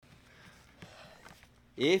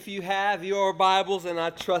If you have your Bibles, and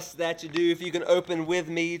I trust that you do, if you can open with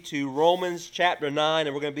me to Romans chapter 9,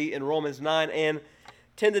 and we're going to be in Romans 9 and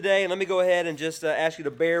 10 today. And let me go ahead and just ask you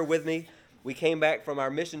to bear with me. We came back from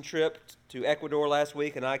our mission trip to Ecuador last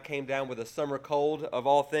week, and I came down with a summer cold of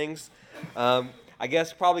all things. I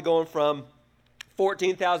guess probably going from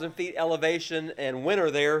 14,000 feet elevation and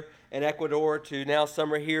winter there in Ecuador to now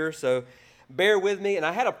summer here, so bear with me. And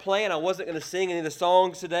I had a plan. I wasn't going to sing any of the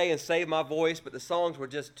songs today and save my voice, but the songs were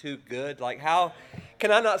just too good. Like, how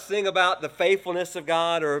can I not sing about the faithfulness of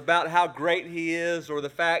God or about how great He is, or the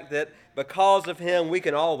fact that because of Him we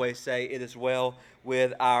can always say it is well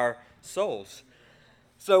with our souls.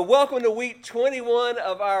 So welcome to week 21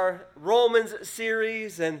 of our Romans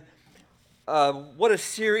series, and what a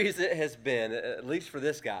series it has been, at least for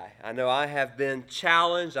this guy. I know I have been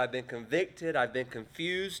challenged, I've been convicted, I've been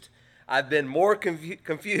confused. I've been more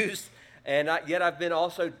confused, and yet I've been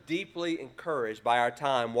also deeply encouraged by our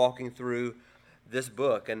time walking through this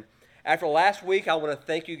book. And after last week, I want to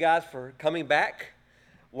thank you guys for coming back.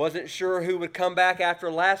 Wasn't sure who would come back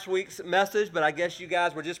after last week's message, but I guess you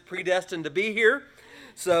guys were just predestined to be here.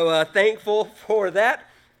 So thankful for that.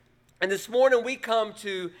 And this morning we come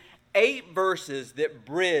to 8 verses that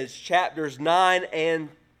bridge chapters 9 and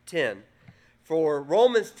 10. For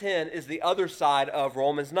Romans 10 is the other side of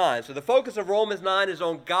Romans 9. So the focus of Romans 9 is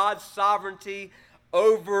on God's sovereignty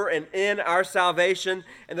over and in our salvation.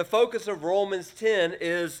 And the focus of Romans 10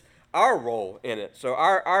 is our role in it, so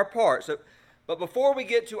our part. But before we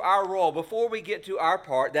get to our role, before we get to our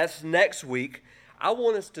part, that's next week, I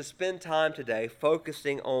want us to spend time today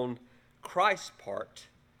focusing on Christ's part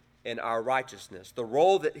in our righteousness, the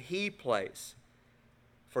role that He plays.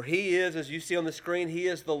 For He is, as you see on the screen, He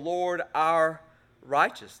is the Lord our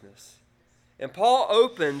righteousness. And Paul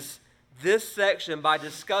opens this section by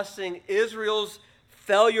discussing Israel's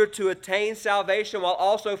failure to attain salvation while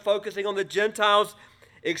also focusing on the Gentiles'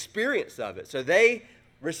 experience of it. So they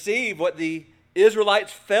receive what the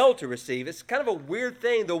Israelites failed to receive. It's kind of a weird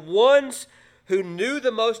thing. The ones who knew the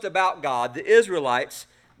most about God, the Israelites,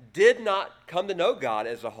 did not come to know God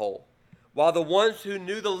as a whole, while the ones who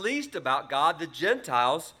knew the least about God, the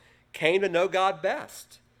Gentiles, came to know God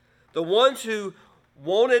best. The ones who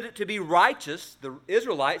wanted to be righteous, the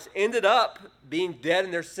Israelites, ended up being dead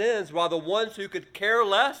in their sins, while the ones who could care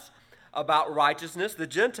less about righteousness, the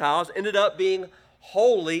Gentiles, ended up being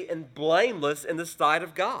holy and blameless in the sight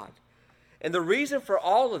of God. And the reason for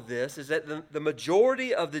all of this is that the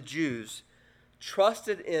majority of the Jews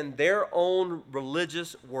trusted in their own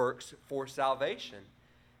religious works for salvation.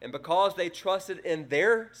 And because they trusted in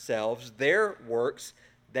themselves, their works,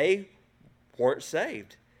 they weren't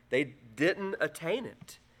saved. They didn't attain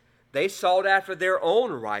it. They sought after their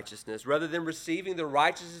own righteousness rather than receiving the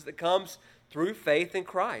righteousness that comes through faith in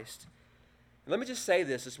Christ. And let me just say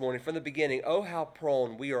this morning from the beginning. Oh, how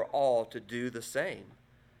prone we are all to do the same.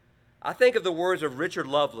 I think of the words of Richard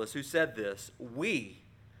Lovelace, who said this: we,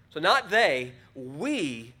 so not they,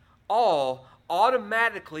 we all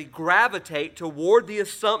automatically gravitate toward the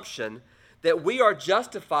assumption that we are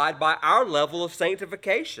justified by our level of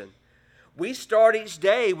sanctification. We start each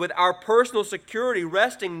day with our personal security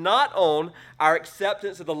resting not on our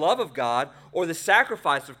acceptance of the love of God or the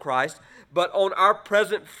sacrifice of Christ, but on our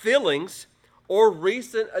present feelings or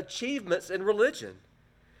recent achievements in religion.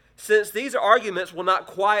 Since these arguments will not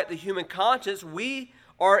quiet the human conscience, we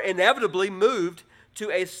are inevitably moved to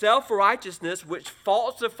a self-righteousness which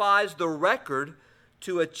falsifies the record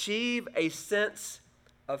to achieve a sense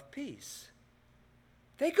of peace.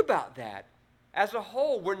 Think about that. As a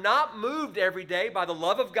whole, we're not moved every day by the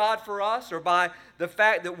love of God for us or by the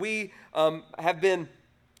fact that we have been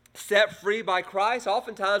set free by Christ.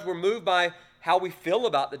 Oftentimes we're moved by how we feel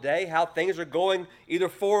about the day, how things are going either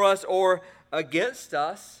for us or against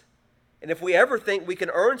us. And if we ever think we can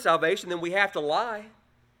earn salvation, then we have to lie.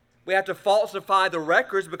 We have to falsify the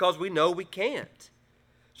records because we know we can't.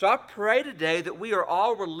 So I pray today that we are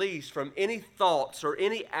all released from any thoughts or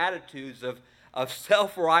any attitudes of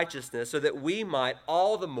self-righteousness so that we might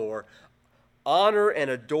all the more honor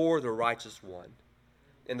and adore the righteous one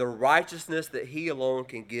and the righteousness that He alone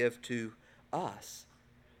can give to us.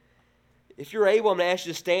 If you're able, I'm going to ask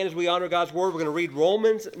you to stand as we honor God's Word. We're going to read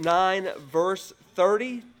Romans 9, verse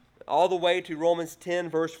 30, all the way to Romans 10,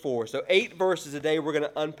 verse 4. So 8 verses a day we're going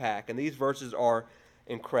to unpack, and these verses are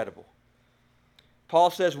incredible. Paul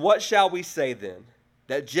says, "What shall we say then?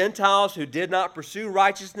 That Gentiles who did not pursue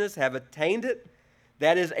righteousness have attained it?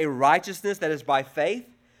 That is a righteousness that is by faith.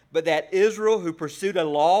 But that Israel who pursued a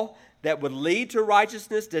law that would lead to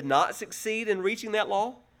righteousness did not succeed in reaching that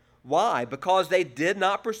law? Why? Because they did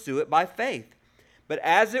not pursue it by faith, but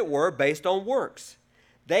as it were based on works.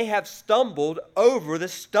 they have stumbled over the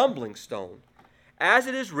stumbling stone. As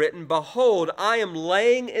it is written, Behold, I am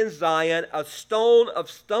laying in Zion a stone of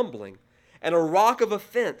stumbling and a rock of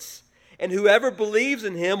offense, and whoever believes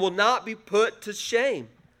in him will not be put to shame.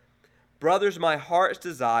 Brothers, my heart's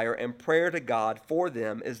desire and prayer to God for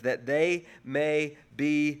them is that they may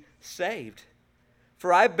be saved.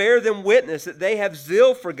 For I bear them witness that they have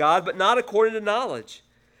zeal for God, but not according to knowledge.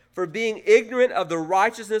 For being ignorant of the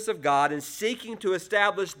righteousness of God and seeking to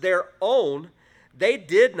establish their own, they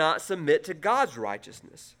did not submit to God's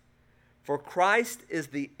righteousness. For Christ is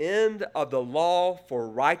the end of the law for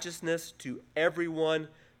righteousness to everyone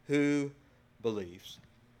who believes.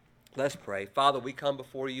 Let's pray. Father, we come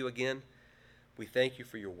before you again. We thank you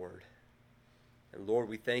for your word. And Lord,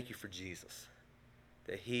 we thank you for Jesus,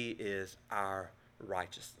 that he is our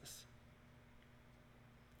righteousness.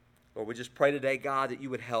 Lord, we just pray today, God, that you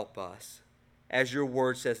would help us, as your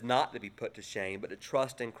word says, not to be put to shame, but to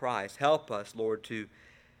trust in Christ. Help us, Lord, to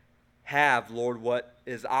have, Lord, what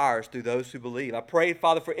is ours through those who believe. I pray,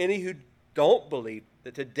 Father, for any who don't believe,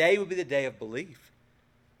 that today would be the day of belief.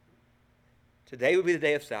 Today would be the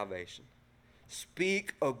day of salvation.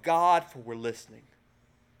 Speak, O God, for we're listening.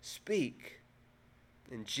 Speak.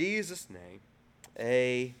 In Jesus' name,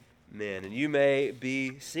 amen. And you may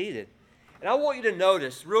be seated. And I want you to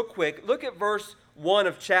notice, real quick, look at verse 1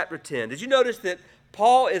 of chapter 10. Did you notice that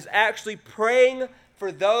Paul is actually praying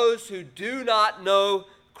for those who do not know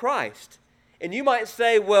Christ? And you might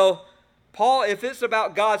say, well, Paul, if it's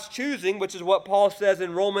about God's choosing, which is what Paul says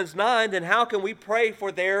in Romans 9, then how can we pray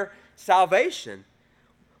for their salvation?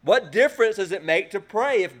 What difference does it make to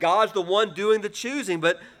pray if God's the one doing the choosing?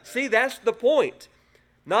 But see, that's the point.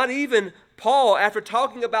 Not even Paul, after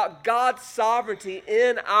talking about God's sovereignty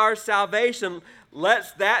in our salvation, lets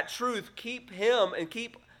that truth keep him and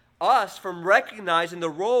keep us from recognizing the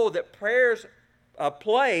role that prayers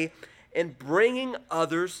play in bringing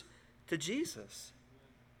others to Jesus.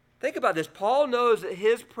 Think about this. Paul knows that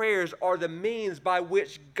his prayers are the means by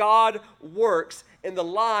which God works in the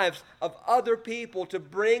lives of other people to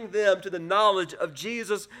bring them to the knowledge of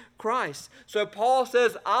Jesus Christ. So Paul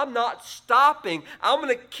says, I'm not stopping. I'm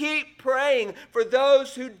going to keep praying for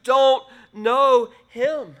those who don't know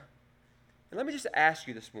him. And let me just ask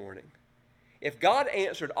you this morning, if God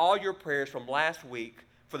answered all your prayers from last week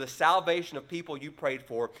for the salvation of people you prayed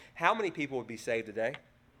for, how many people would be saved today?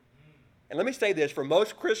 And let me say this, for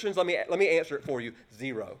most Christians, let me answer it for you,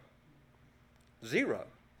 0. 0.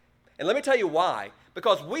 And let me tell you why.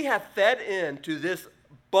 Because we have fed into this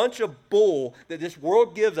bunch of bull that this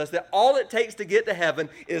world gives us, that all it takes to get to heaven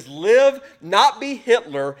is live, not be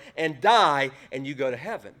Hitler, and die, and you go to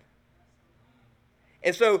heaven.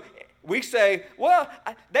 And so we say, well,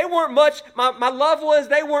 they weren't much, my loved ones,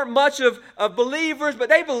 they weren't much of believers, but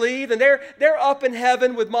they believe, and they're up in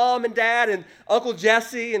heaven with mom and dad and Uncle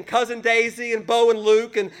Jesse and Cousin Daisy and Bo and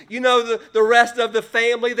Luke and the rest of the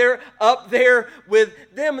family. They're up there with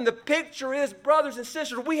them. And the picture is, brothers and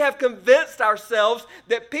sisters, we have convinced ourselves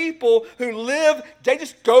that people who live, they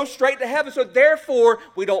just go straight to heaven. So therefore,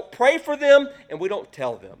 we don't pray for them and we don't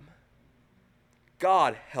tell them.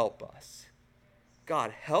 God help us.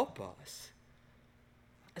 God help us.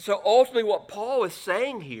 So ultimately what Paul is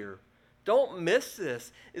saying here, don't miss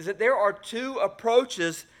this, is that there are two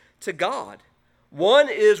approaches to God. One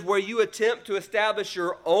is where you attempt to establish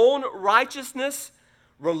your own righteousness,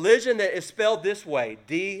 religion that is spelled this way,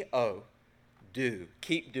 D-O, do.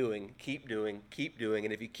 Keep doing, keep doing, keep doing.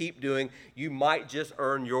 And if you keep doing, you might just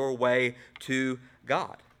earn your way to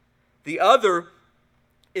God. The other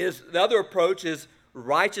approach is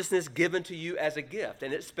righteousness given to you as a gift.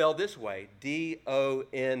 And it's spelled this way,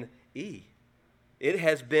 D-O-N-E. It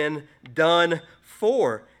has been done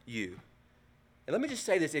for you. And let me just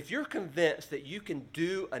say this. If you're convinced that you can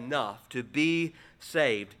do enough to be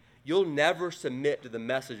saved, you'll never submit to the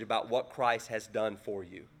message about what Christ has done for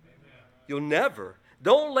you. Amen. You'll never.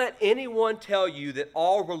 Don't let anyone tell you that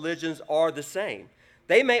all religions are the same.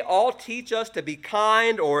 They may all teach us to be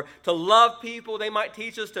kind or to love people. They might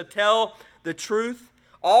teach us to tell the truth.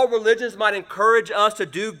 All religions might encourage us to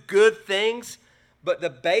do good things, but the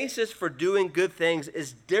basis for doing good things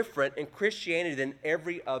is different in Christianity than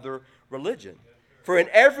every other religion. For in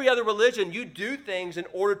every other religion, you do things in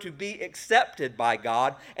order to be accepted by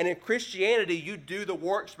God, and in Christianity, you do the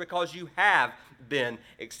works because you have been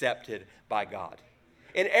accepted by God.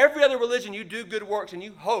 In every other religion, you do good works, and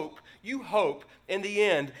you hope in the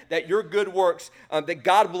end that your good works, that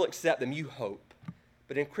God will accept them. You hope.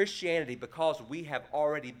 But in Christianity, because we have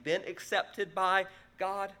already been accepted by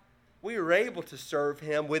God, we are able to serve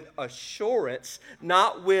Him with assurance,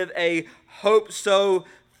 not with a hope-so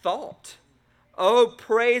thought. Oh,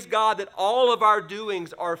 praise God that all of our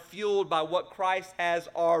doings are fueled by what Christ has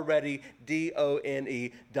already,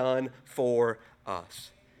 D-O-N-E, done for us.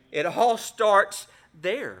 It all starts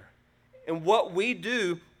there in what we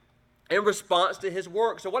do in response to his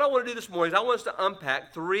work. So what I want to do this morning is I want us to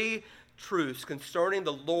unpack 3 truths concerning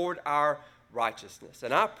the Lord our righteousness.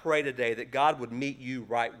 And I pray today that God would meet you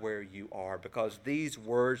right where you are, because these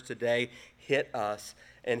words today hit us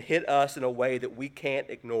and hit us in a way that we can't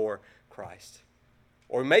ignore Christ.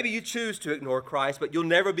 Or maybe you choose to ignore Christ, but you'll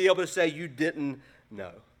never be able to say you didn't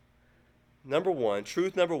know.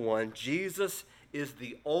 Truth number one, Jesus is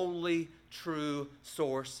the only true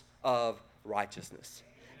source of righteousness.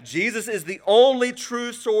 Jesus is the only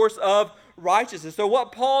true source of righteousness. So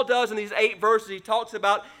what Paul does in these 8 verses, he talks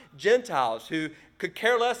about Gentiles who could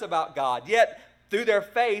care less about God, yet through their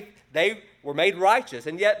faith they were made righteous.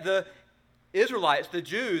 And yet the Israelites, the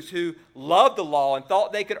Jews who loved the law and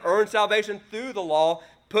thought they could earn salvation through the law,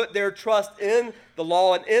 put their trust in the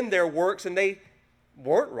law and in their works, and they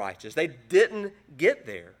weren't righteous. They didn't get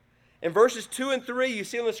there. In verses 2 and 3, you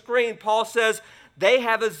see on the screen, Paul says, they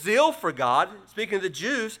have a zeal for God, speaking of the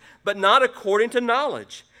Jews, but not according to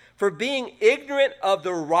knowledge. For being ignorant of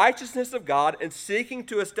the righteousness of God and seeking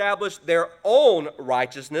to establish their own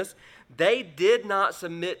righteousness, they did not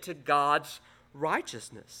submit to God's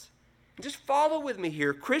righteousness. Just follow with me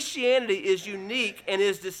here. Christianity is unique and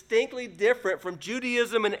is distinctly different from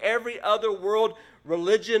Judaism and every other world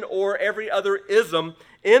religion or every other ism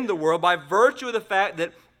in the world by virtue of the fact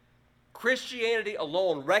that Christianity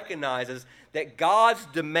alone recognizes that God's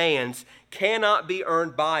demands cannot be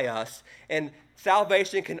earned by us, and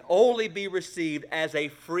salvation can only be received as a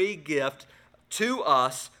free gift to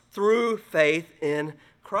us through faith in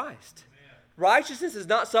Christ. Amen. Righteousness is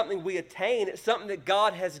not something we attain. It's something that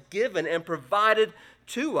God has given and provided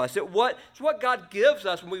to us. It's what God gives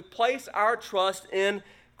us when we place our trust in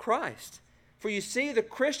Christ. For you see, the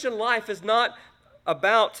Christian life is not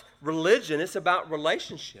about religion. It's about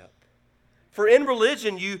relationship. For in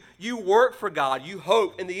religion, you work for God. You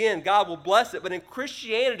hope in the end God will bless it. But in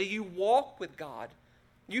Christianity, you walk with God.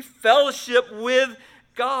 You fellowship with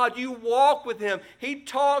God. You walk with Him. He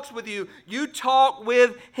talks with you. You talk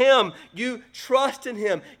with Him. You trust in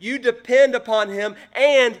Him. You depend upon Him.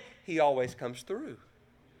 And He always comes through.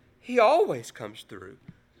 He always comes through.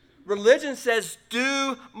 Religion says,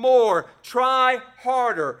 do more. Try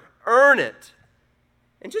harder. Earn it.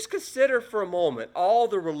 And just consider for a moment all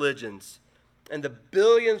the religions and the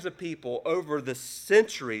billions of people over the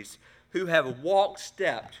centuries who have walked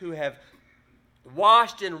steps, who have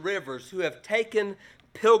washed in rivers, who have taken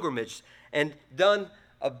pilgrimage and done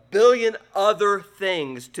a billion other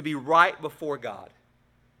things to be right before God.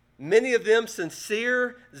 Many of them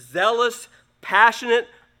sincere, zealous, passionate,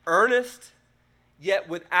 earnest, yet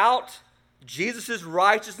without Jesus'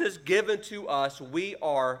 righteousness given to us, we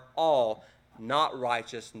are all not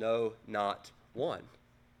righteous, no, not one.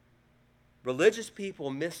 Religious people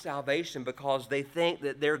miss salvation because they think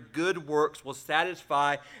that their good works will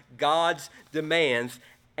satisfy God's demands.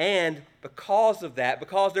 And because of that,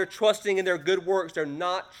 because they're trusting in their good works, they're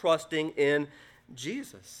not trusting in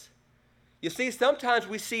Jesus. You see, sometimes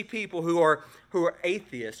we see people who are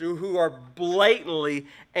atheists or who are blatantly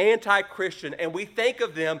anti-Christian, and we think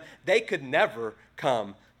of them, they could never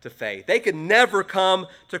come to faith. They could never come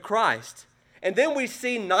to Christ. And then we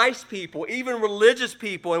see nice people, even religious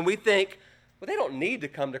people, and we think, well, they don't need to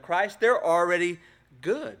come to Christ. They're already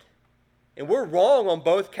good. And we're wrong on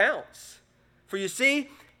both counts. For you see,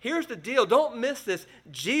 here's the deal. Don't miss this.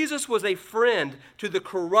 Jesus was a friend to the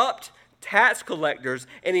corrupt tax collectors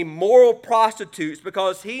and immoral prostitutes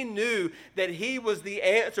because he knew that he was the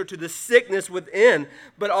answer to the sickness within.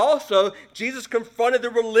 But also, Jesus confronted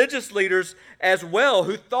the religious leaders as well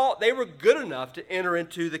who thought they were good enough to enter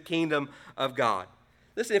into the kingdom of God.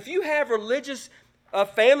 Listen, if you have religious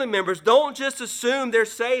family members, don't just assume they're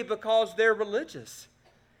saved because they're religious.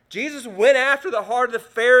 Jesus went after the heart of the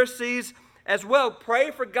Pharisees as well. Pray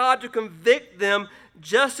for God to convict them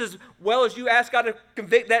just as well as you ask God to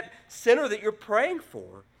convict that sinner that you're praying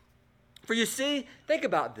for. For you see, think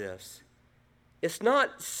about this. It's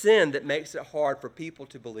not sin that makes it hard for people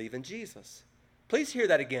to believe in Jesus. Please hear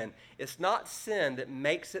that again. It's not sin that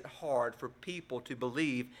makes it hard for people to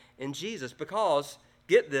believe in Jesus because,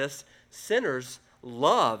 get this, sinners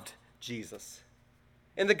loved Jesus.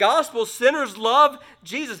 In the gospel, sinners loved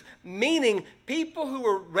Jesus, meaning people who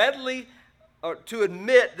were readily to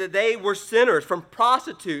admit that they were sinners, from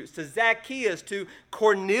prostitutes to Zacchaeus to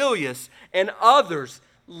Cornelius and others,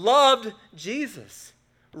 loved Jesus,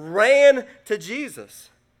 ran to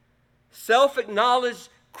Jesus. Self-acknowledged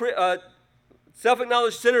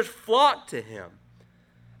Self-acknowledged sinners flock to him.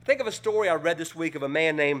 Think of a story I read this week of a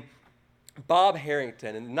man named Bob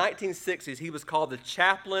Harrington. In the 1960s, he was called the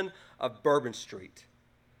chaplain of Bourbon Street.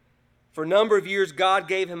 For a number of years, God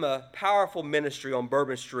gave him a powerful ministry on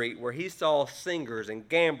Bourbon Street where he saw singers and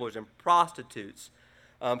gamblers and prostitutes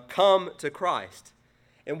come to Christ.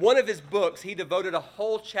 In one of his books, he devoted a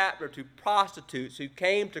whole chapter to prostitutes who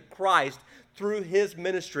came to Christ through his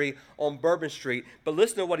ministry on Bourbon Street. But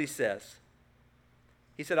listen to what he says.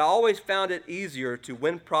 He said, I always found it easier to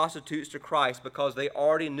win prostitutes to Christ because they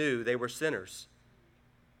already knew they were sinners.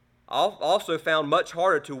 I also found much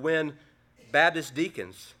harder to win Baptist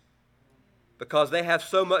deacons because they have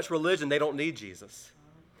so much religion they don't need Jesus.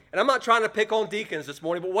 And I'm not trying to pick on deacons this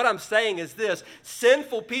morning, but what I'm saying is this.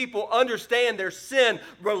 Sinful people understand their sin.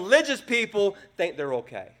 Religious people think they're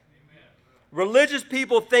okay. Amen. Religious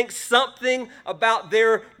people think something about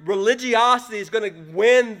their religiosity is going to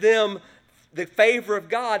win them the favor of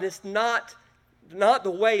God. It's not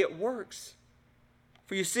the way it works.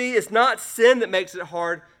 For you see, it's not sin that makes it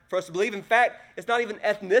hard for us to believe. In fact, it's not even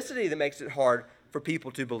ethnicity that makes it hard for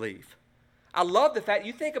people to believe. I love the fact,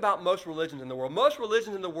 you think about most religions in the world. Most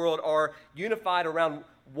religions in the world are unified around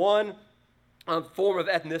one form of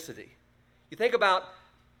ethnicity. You think about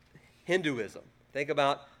Hinduism. Think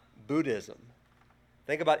about Buddhism.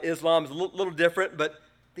 Think about Islam. It's a little different, but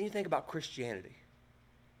then you think about Christianity.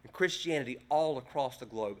 And Christianity all across the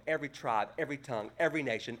globe, every tribe, every tongue, every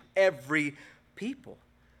nation, every people.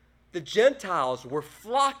 The Gentiles were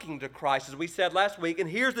flocking to Christ, as we said last week. And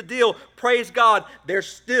here's the deal. Praise God, they're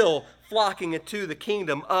still flocking into the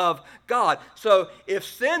kingdom of God. So if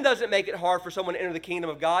sin doesn't make it hard for someone to enter the kingdom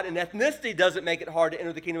of God, and ethnicity doesn't make it hard to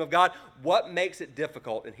enter the kingdom of God, what makes it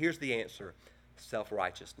difficult? And here's the answer.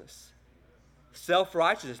 Self-righteousness.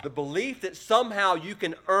 Self-righteousness. The belief that somehow you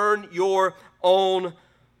can earn your own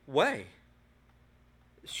way.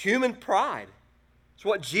 It's human pride. It's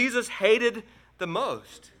what Jesus hated the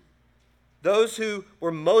most. Those who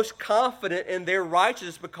were most confident in their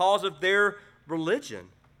righteousness because of their religion.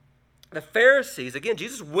 The Pharisees, again,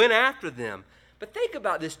 Jesus went after them. But think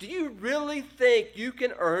about this. Do you really think you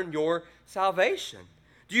can earn your salvation?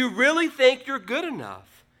 Do you really think you're good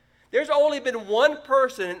enough? There's only been one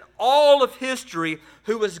person in all of history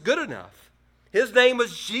who was good enough. His name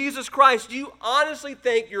was Jesus Christ. Do you honestly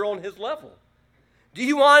think you're on his level? Do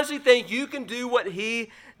you honestly think you can do what he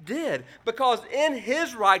did? Because in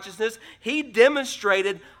his righteousness, he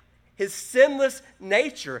demonstrated his sinless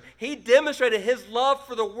nature. He demonstrated his love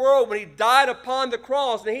for the world when he died upon the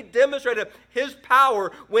cross, and he demonstrated his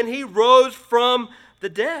power when he rose from the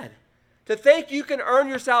dead. To think you can earn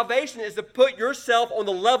your salvation is to put yourself on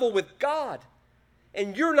the level with God.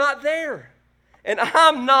 And you're not there. And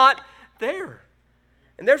I'm not there.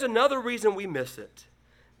 And there's another reason we miss it.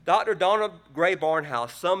 Dr. Donald Gray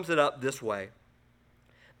Barnhouse sums it up this way.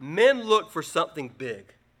 Men look for something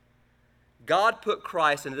big. God put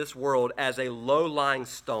Christ into this world as a low-lying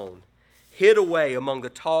stone, hid away among the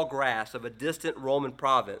tall grass of a distant Roman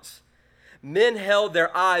province. Men held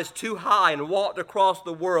their eyes too high and walked across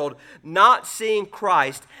the world, not seeing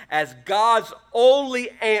Christ as God's only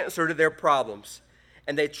answer to their problems.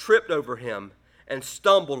 And they tripped over him and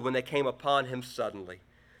stumbled when they came upon him suddenly.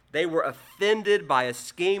 They were offended by a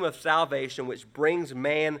scheme of salvation which brings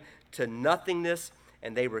man to nothingness,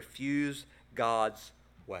 and they refuse God's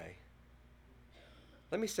way.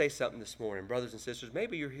 Let me say something this morning, brothers and sisters.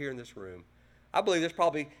 Maybe you're here in this room. I believe there's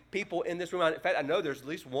probably people in this room. In fact, I know there's at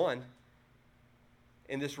least one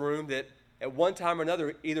in this room that at one time or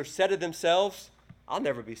another either said to themselves, I'll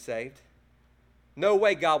never be saved. No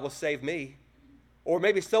way God will save me. Or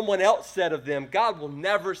maybe someone else said of them, God will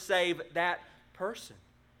never save that person.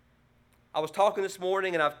 I was talking this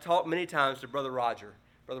morning, and I've talked many times to Brother Roger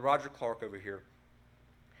Clark over here.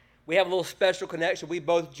 We have a little special connection. We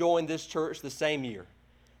both joined this church the same year,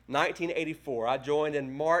 1984. I joined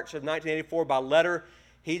in March of 1984 by letter.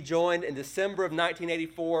 He joined in December of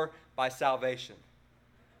 1984 by salvation.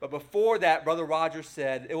 But before that, Brother Roger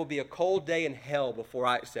said, it will be a cold day in hell before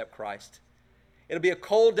I accept Christ. It'll be a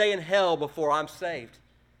cold day in hell before I'm saved.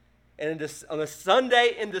 And on a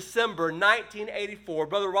Sunday in December 1984,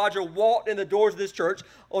 Brother Roger walked in the doors of this church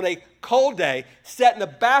on a cold day, sat in the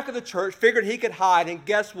back of the church, figured he could hide, and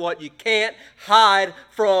guess what? You can't hide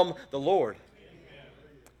from the Lord.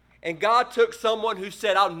 And God took someone who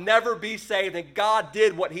said, I'll never be saved, and God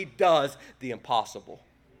did what he does, the impossible.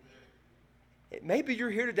 Maybe you're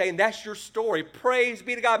here today and that's your story. Praise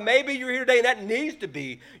be to God. Maybe you're here today and that needs to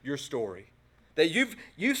be your story. That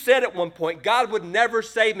you said at one point, God would never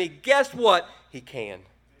save me. Guess what? He can.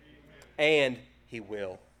 And he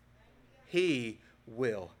will. He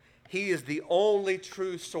will. He is the only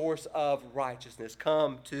true source of righteousness.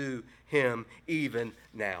 Come to him even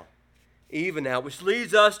now. Even now, which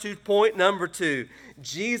leads us to point number 2.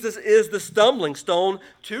 Jesus is the stumbling stone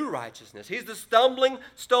to righteousness. He's the stumbling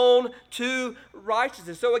stone to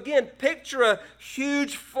righteousness. So again, picture a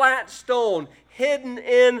huge flat stone hidden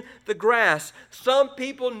in the grass. Some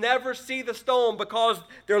people never see the stone because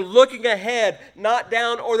they're looking ahead, not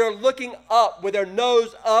down, or they're looking up with their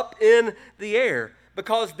nose up in the air.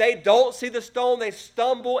 Because they don't see the stone, they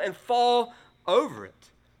stumble and fall over it.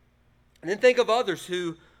 And then think of others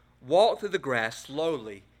who walk through the grass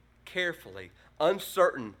slowly, carefully,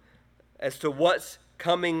 uncertain as to what's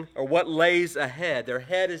coming or what lays ahead. Their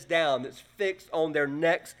head is down, it's fixed on their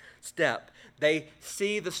next step. They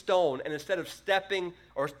see the stone, and instead of stumbling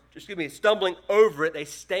over it, they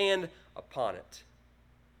stand upon it.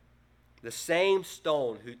 The same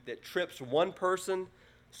stone that trips one person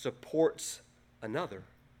supports another.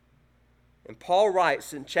 And Paul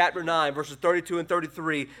writes in chapter 9, verses 32 and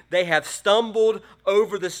 33, they have stumbled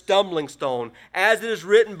over the stumbling stone. As it is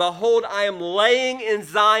written, behold, I am laying in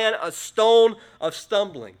Zion a stone of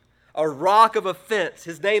stumbling, a rock of offense.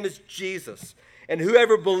 His name is Jesus. And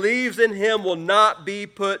whoever believes in him will not be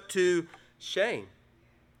put to shame.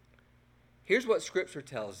 Here's what Scripture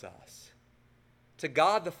tells us. To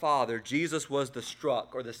God the Father, Jesus was the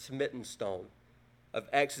struck or the smitten stone of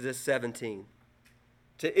Exodus 17.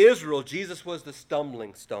 To Israel, Jesus was the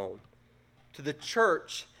stumbling stone. To the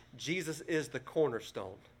church, Jesus is the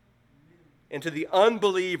cornerstone. And to the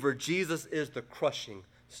unbeliever, Jesus is the crushing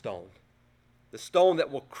stone. The stone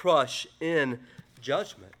that will crush in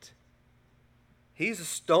judgment. He's a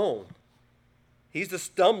stone. He's the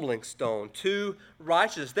stumbling stone to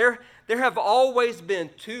righteousness. There have always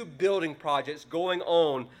been 2 building projects going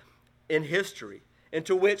on in history,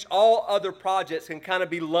 into which all other projects can kind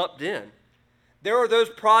of be lumped in. There are those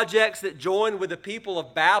projects that join with the people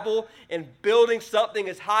of Babel in building something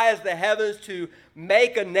as high as the heavens to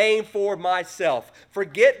make a name for myself.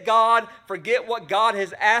 Forget God, forget what God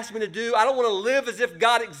has asked me to do. I don't want to live as if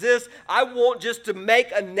God exists. I want just to make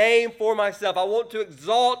a name for myself. I want to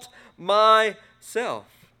exalt myself.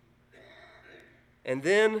 And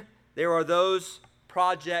then there are those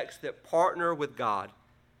projects that partner with God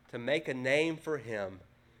to make a name for him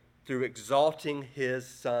through exalting his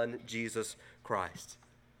Son, Jesus Christ.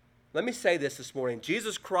 Let me say this morning.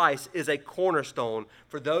 Jesus Christ is a cornerstone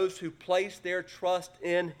for those who place their trust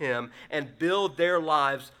in him and build their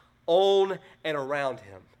lives on and around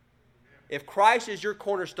him. If Christ is your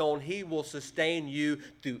cornerstone, he will sustain you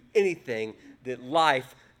through anything that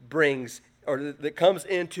life brings or that comes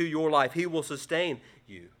into your life. He will sustain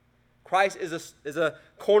you. Christ is a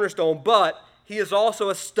cornerstone, but he is also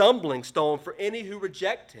a stumbling stone for any who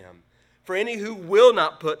reject him, for any who will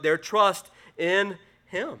not put their trust in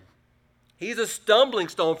him. He's a stumbling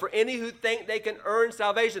stone for any who think they can earn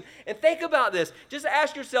salvation. And think about this. Just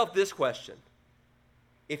ask yourself this question.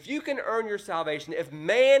 If you can earn your salvation, if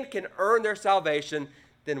man can earn their salvation,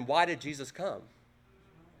 then why did Jesus come?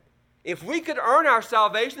 If we could earn our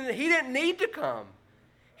salvation, then he didn't need to come.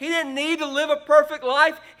 He didn't need to live a perfect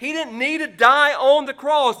life. He didn't need to die on the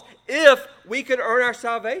cross if we could earn our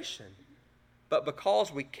salvation. But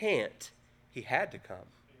because we can't, he had to come.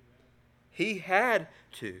 He had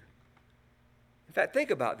to. In fact, think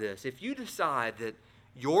about this. If you decide that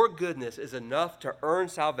your goodness is enough to earn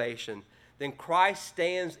salvation, then Christ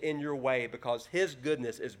stands in your way because his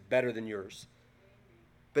goodness is better than yours.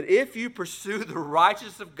 But if you pursue the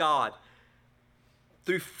righteousness of God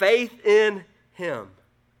through faith in him,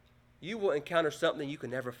 you will encounter something you can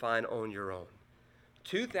never find on your own.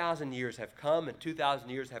 2,000 years have come and 2,000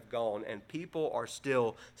 years have gone, and people are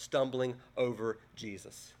still stumbling over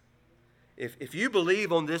Jesus. If you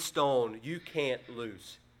believe on this stone, you can't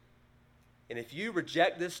lose. And if you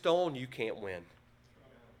reject this stone, you can't win.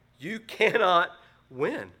 You cannot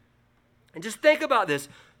win. And just think about this.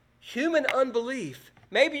 Human unbelief.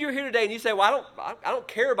 Maybe you're here today and you say, well, I don't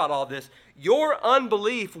care about all this. Your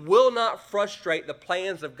unbelief will not frustrate the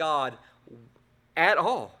plans of God at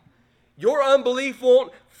all. Your unbelief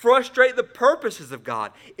won't frustrate the purposes of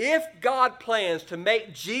God. If God plans to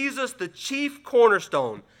make Jesus the chief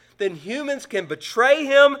cornerstone, then humans can betray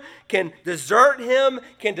him, can desert him,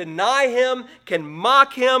 can deny him, can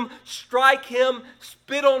mock him, strike him,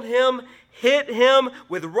 spit on him, hit him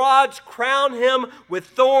with rods, crown him with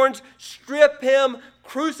thorns, strip him,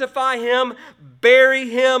 crucify him, bury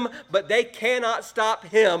him, but they cannot stop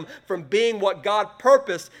him from being what God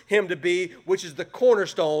purposed him to be, which is the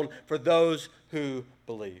cornerstone for those who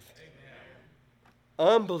believe.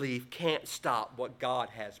 Amen. Unbelief can't stop what God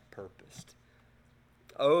has purposed.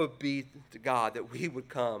 Oh, be to God that we would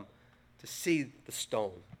come to see the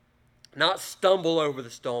stone. Not stumble over the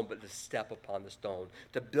stone, but to step upon the stone,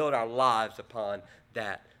 to build our lives upon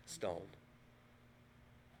that stone.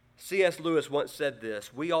 C.S. Lewis once said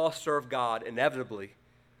this: we all serve God inevitably,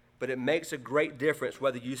 but it makes a great difference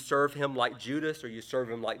whether you serve him like Judas or you serve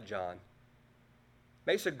him like John.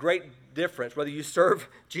 Makes a great difference whether you serve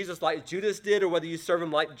Jesus like Judas did or whether you serve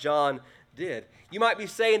him like John did. You might be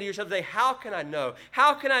saying to yourself today, how can I know?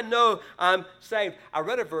 How can I know I'm saved? I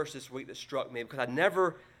read a verse this week that struck me because I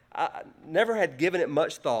never had given it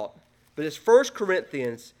much thought. But it's 1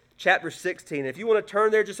 Corinthians chapter 16. If you want to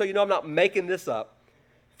turn there just so you know I'm not making this up.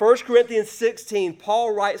 1 Corinthians 16,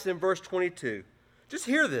 Paul writes in verse 22. Just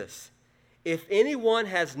hear this. If anyone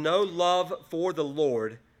has no love for the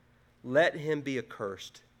Lord, let him be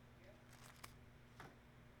accursed.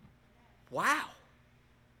 Wow.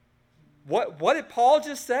 What did Paul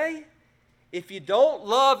just say? If you don't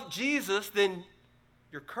love Jesus, then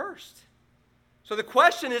you're cursed. So the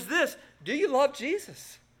question is this: do you love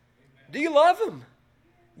Jesus? Do you love him?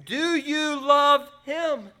 Do you love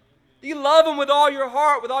him? Do you love him with all your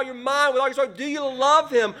heart, with all your mind, with all your soul? Do you love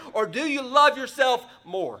him, or do you love yourself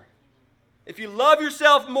more? If you love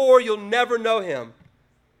yourself more, you'll never know him.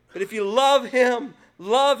 But if you love him,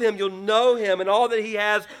 you'll know him and all that he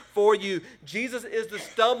has for you. Jesus is the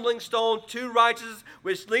stumbling stone to righteousness,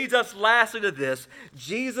 which leads us lastly to this: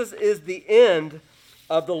 Jesus is the end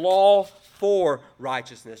of the law for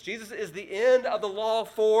righteousness. Jesus is the end of the law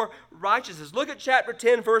for righteousness. Look at chapter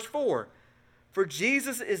 10, verse 4. For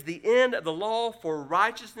Jesus is the end of the law for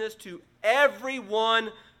righteousness to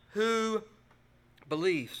everyone who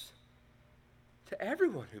believes. To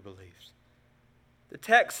everyone who believes. The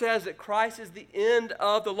text says that Christ is the end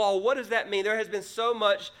of the law. What does that mean? There has been so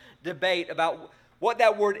much debate about what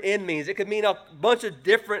that word end means. It could mean a bunch of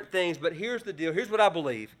different things, but here's the deal. Here's what I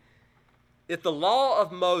believe. If the law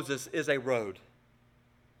of Moses is a road,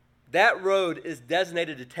 that road is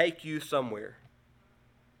designated to take you somewhere.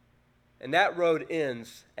 And that road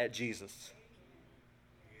ends at Jesus.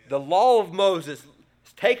 The law of Moses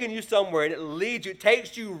is taking you somewhere, and it leads you,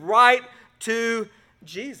 takes you right to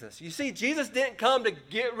Jesus. You see, Jesus didn't come to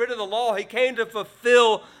get rid of the law. He came to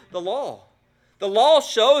fulfill the law. The law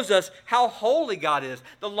shows us how holy God is.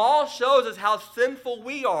 The law shows us how sinful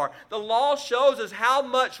we are. The law shows us how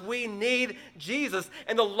much we need Jesus.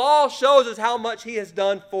 And the law shows us how much he has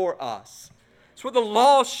done for us. That's what the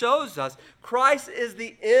law shows us. Christ is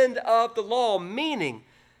the end of the law, meaning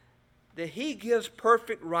that he gives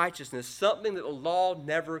perfect righteousness, something that the law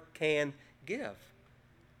never can give.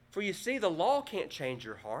 For you see, the law can't change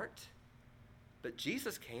your heart, but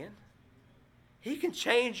Jesus can. He can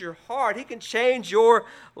change your heart. He can change your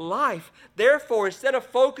life. Therefore, instead of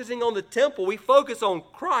focusing on the temple, we focus on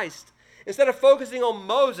Christ. Instead of focusing on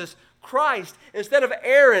Moses, Christ. Instead of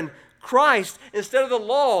Aaron, Christ. Instead of the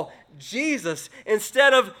law, Jesus.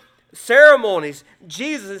 Instead of ceremonies,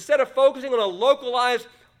 Jesus. Instead of focusing on a localized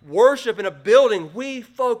worship in a building, we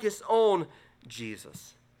focus on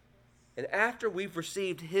Jesus. And after we've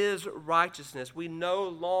received his righteousness, we no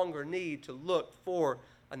longer need to look for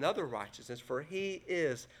another righteousness, for he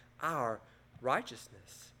is our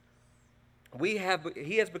righteousness. He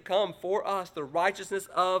has become for us the righteousness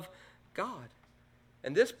of God.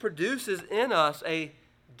 And this produces in us a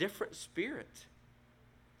different spirit.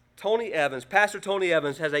 Pastor Tony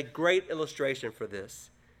Evans has a great illustration for this.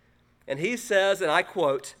 And he says, and I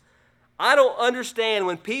quote, "I don't understand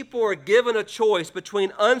when people are given a choice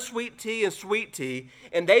between unsweet tea and sweet tea,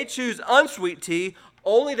 and they choose unsweet tea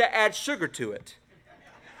only to add sugar to it.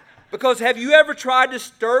 Because have you ever tried to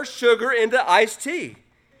stir sugar into iced tea?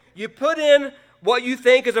 You put in what you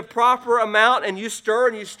think is a proper amount, and you stir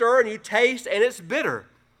and you stir and you taste, and it's bitter.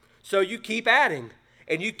 So you keep adding,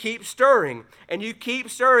 and you keep stirring, and you keep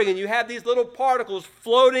stirring, and you have these little particles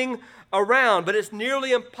floating around, but it's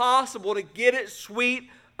nearly impossible to get it sweet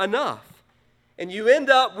enough. And you end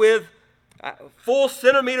up with a full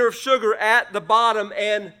centimeter of sugar at the bottom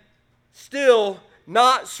and still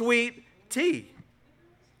not sweet tea."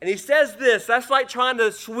 And he says this: that's like trying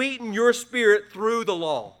to sweeten your spirit through the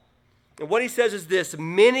law. And what he says is this: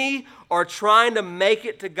 many are trying to make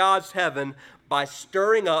it to God's heaven by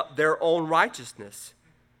stirring up their own righteousness.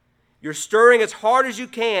 You're stirring as hard as you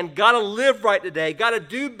can. Got to live right today. Got to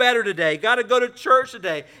do better today. Got to go to church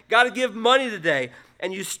today. Got to give money today.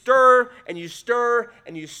 And you stir and you stir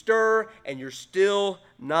and you stir, and you're still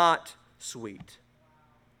not sweet.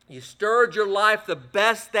 You stirred your life the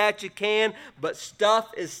best that you can, but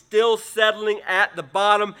stuff is still settling at the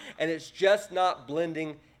bottom, and it's just not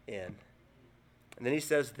blending in. And then he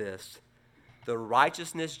says this: the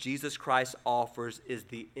righteousness Jesus Christ offers is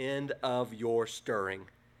the end of your stirring.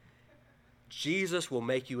 Jesus will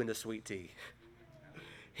make you into sweet tea.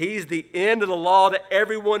 He's the end of the law to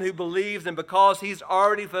everyone who believes, and because he's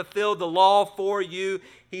already fulfilled the law for you,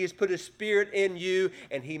 he has put his Spirit in you,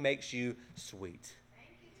 and he makes you sweet.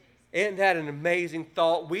 Isn't that an amazing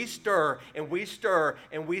thought? We stir, and we stir,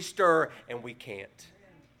 and we stir, and we can't.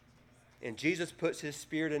 And Jesus puts his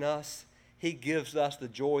Spirit in us. He gives us the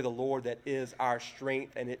joy of the Lord that is our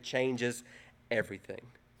strength, and it changes everything.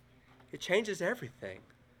 It changes everything.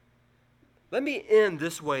 Let me end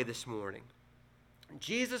this way this morning.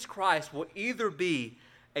 Jesus Christ will either be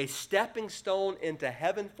a stepping stone into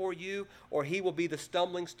heaven for you, or he will be the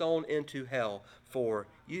stumbling stone into hell for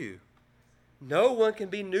you. No one can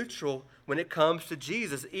be neutral when it comes to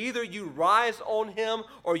Jesus. Either you rise on him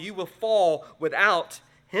or you will fall without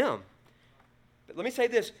him. But let me say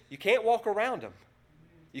this, you can't walk around him.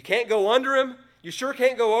 You can't go under him. You sure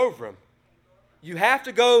can't go over him. You have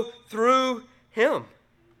to go through him.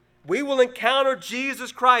 We will encounter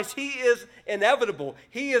Jesus Christ. He is inevitable.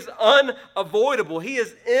 He is unavoidable. He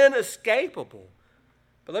is inescapable.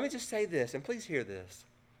 But let me just say this, and please hear this.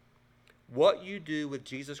 What you do with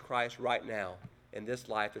Jesus Christ right now in this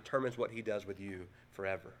life determines what he does with you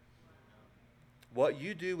forever. What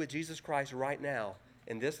you do with Jesus Christ right now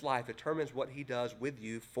in this life determines what he does with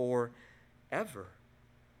you forever.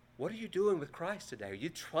 What are you doing with Christ today? Are you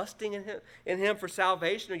trusting in him for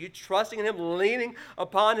salvation? Are you trusting in him, leaning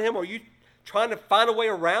upon him? Or are you trying to find a way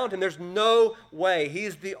around him? There's no way.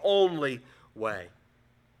 He's the only way.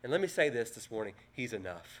 And let me say this morning. He's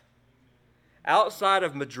enough. Outside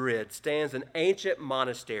of Madrid stands an ancient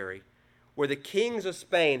monastery where the kings of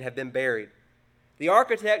Spain have been buried. The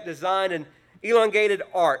architect designed an elongated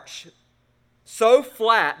arch so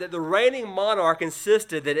flat that the reigning monarch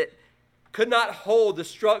insisted that it could not hold the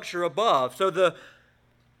structure above. So the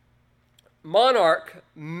monarch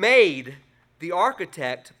made the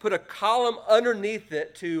architect put a column underneath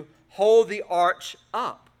it to hold the arch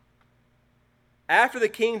up. After the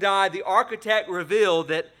king died, the architect revealed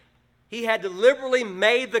that he had deliberately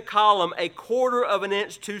made the column a quarter of an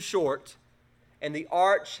inch too short, and the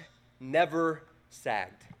arch never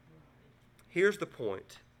sagged. Here's the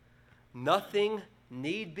point. Nothing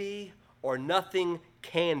need be or nothing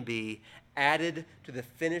can be added to the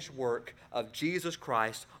finished work of Jesus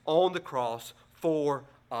Christ on the cross for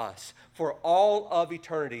us. For all of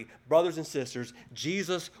eternity, brothers and sisters,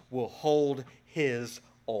 Jesus will hold his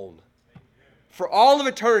own. For all of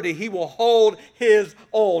eternity, he will hold his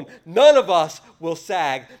own. None of us will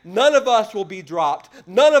sag. None of us will be dropped.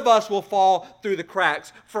 None of us will fall through the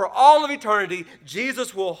cracks. For all of eternity,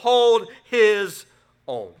 Jesus will hold his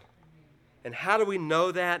own. And how do we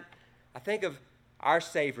know that? I think of our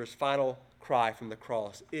Savior's final cry from the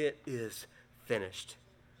cross. It is finished.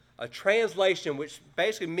 A translation which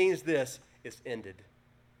basically means this, it's ended.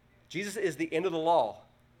 Jesus is the end of the law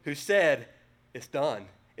who said, it's done.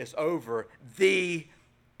 It's over. The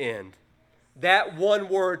end. That one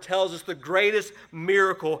word tells us the greatest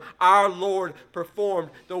miracle our Lord performed,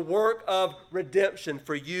 the work of redemption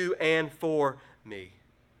for you and for me.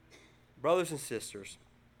 Brothers and sisters,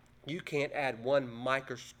 you can't add one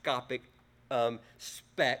microscopic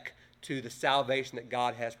speck to the salvation that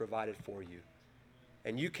God has provided for you.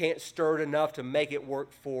 And you can't stir it enough to make it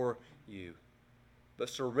work for you. But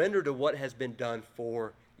surrender to what has been done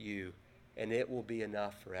for you, and it will be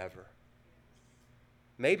enough forever.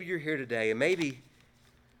 Maybe you're here today, and maybe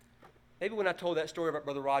when I told that story about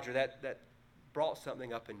Brother Roger, that brought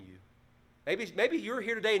something up in you. Maybe you're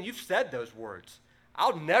here today and you've said those words.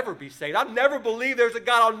 I'll never be saved. I'll never believe there's a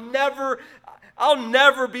God. I'll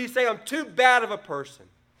never be saved. I'm too bad of a person.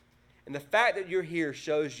 And the fact that you're here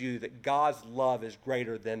shows you that God's love is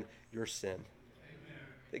greater than your sin. Amen.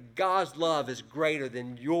 That God's love is greater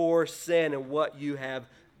than your sin and what you have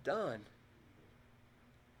done.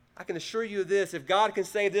 I can assure you of this. If God can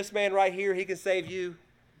save this man right here, he can save you.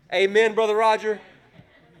 Amen, Brother Roger.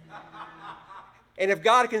 And if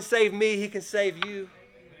God can save me, he can save you.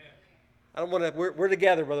 I don't want to, we're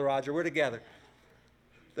together, Brother Roger. We're together.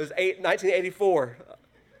 Those 1984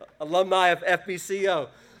 alumni of FBCO.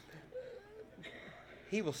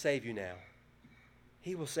 He will save you now.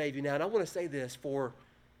 He will save you now. And I want to say this for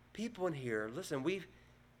people in here. Listen,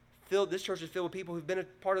 this church is filled with people who've been a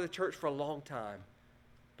part of the church for a long time.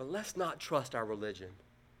 But let's not trust our religion.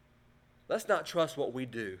 Let's not trust what we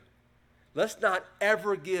do. Let's not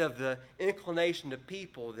ever give the inclination to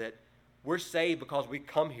people that we're saved because we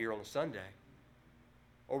come here on a Sunday.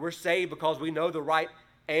 Or we're saved because we know the right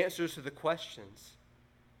answers to the questions.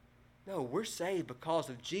 No, we're saved because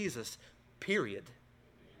of Jesus, period.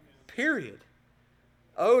 Period.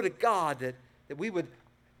 Oh, to God that we would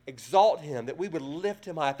exalt him, that we would lift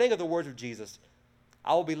him high. Think of the words of Jesus.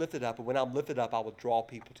 I will be lifted up, and when I'm lifted up, I will draw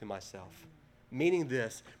people to myself. Meaning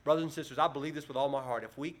this, brothers and sisters, I believe this with all my heart.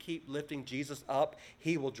 If we keep lifting Jesus up,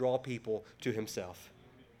 he will draw people to himself.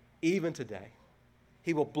 Even today.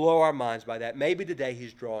 He will blow our minds by that. Maybe today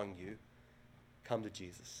he's drawing you. Come to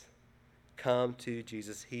Jesus. Come to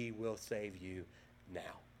Jesus. He will save you now.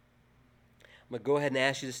 I'm going to go ahead and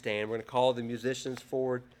ask you to stand. We're going to call the musicians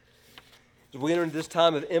forward as we enter into this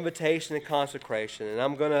time of invitation and consecration.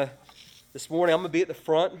 And this morning, I'm going to be at the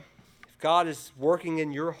front. If God is working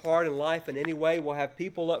in your heart and life in any way, we'll have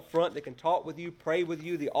people up front that can talk with you, pray with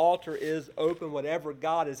you. The altar is open. Whatever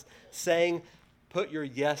God is saying, put your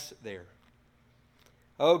yes there.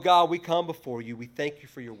 Oh God, we come before you. We thank you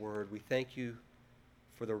for your word. We thank you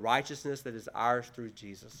for the righteousness that is ours through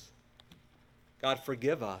Jesus. God,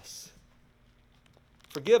 forgive us.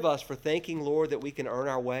 Forgive us for thinking, Lord, that we can earn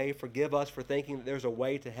our way. Forgive us for thinking that there's a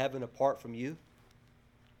way to heaven apart from you.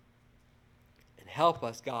 And help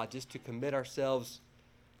us, God, just to commit ourselves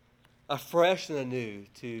afresh and anew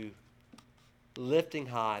to lifting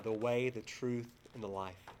high the way, the truth, and the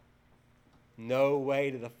life. No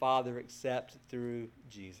way to the Father except through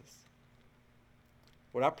Jesus.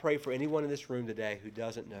 Lord, I pray for anyone in this room today who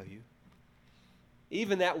doesn't know you.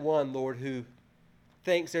 Even that one, Lord, who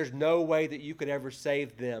thinks there's no way that you could ever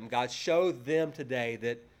save them. God, show them today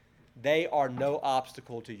that they are no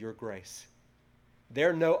obstacle to your grace.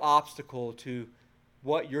 They're no obstacle to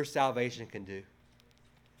what your salvation can do.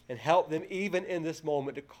 And help them even in this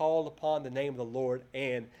moment to call upon the name of the Lord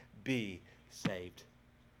and be saved.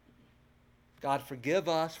 God, forgive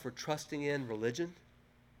us for trusting in religion.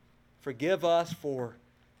 Forgive us for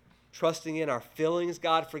trusting in our feelings.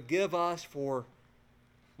 God, forgive us for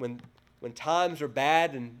when times are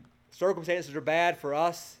bad and circumstances are bad for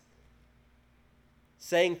us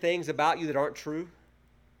saying things about you that aren't true,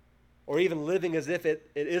 or even living as if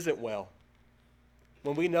it isn't well.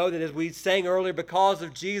 When we know that, as we sang earlier, because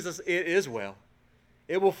of Jesus, it is well.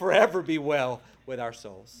 It will forever be well with our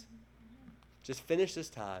souls. Just finish this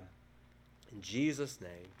time. In Jesus'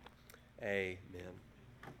 name, amen.